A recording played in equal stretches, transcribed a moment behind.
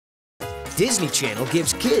Disney Channel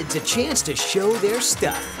gives kids a chance to show their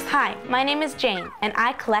stuff. Hi, my name is Jane, and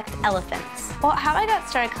I collect elephants. Well, how I got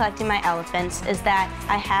started collecting my elephants is that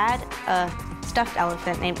I had a stuffed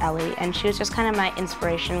elephant named Ellie, and she was just kind of my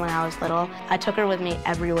inspiration when I was little. I took her with me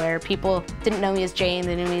everywhere. People didn't know me as Jane,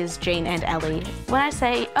 they knew me as Jane and Ellie. When I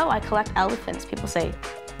say, oh, I collect elephants, people say,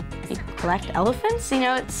 you collect elephants? You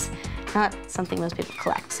know, it's not something most people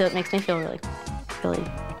collect, so it makes me feel really, really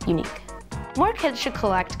unique. More kids should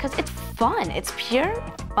collect because it's fun. It's pure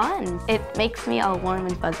fun. It makes me all warm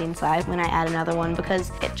and fuzzy inside when I add another one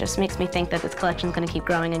because it just makes me think that this collection is going to keep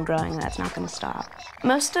growing and growing and that's not going to stop.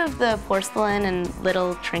 Most of the porcelain and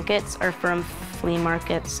little trinkets are from flea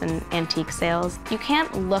markets and antique sales. You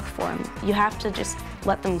can't look for them. You have to just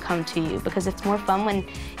let them come to you because it's more fun when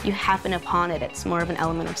you happen upon it. It's more of an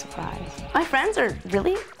element of surprise. My friends are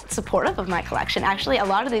really supportive of my collection. Actually, a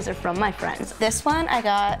lot of these are from my friends. This one I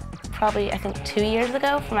got probably, I think, 2 years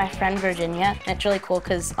ago from my friend Virginia. And it's really cool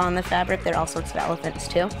because on the fabric there are all sorts of elephants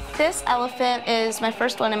too. This elephant is my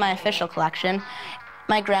first one in my official collection.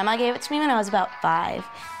 My grandma gave it to me when I was about 5.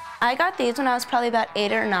 I got these when I was probably about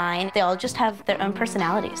 8 or 9. They all just have their own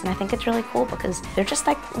personalities, and I think it's really cool because they're just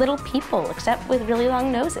like little people, except with really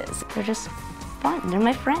long noses. They're just fun. They're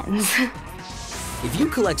my friends. If you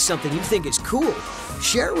collect something you think is cool,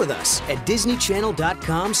 share it with us at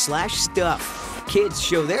DisneyChannel.com/stuff. Kids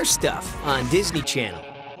show their stuff on Disney Channel.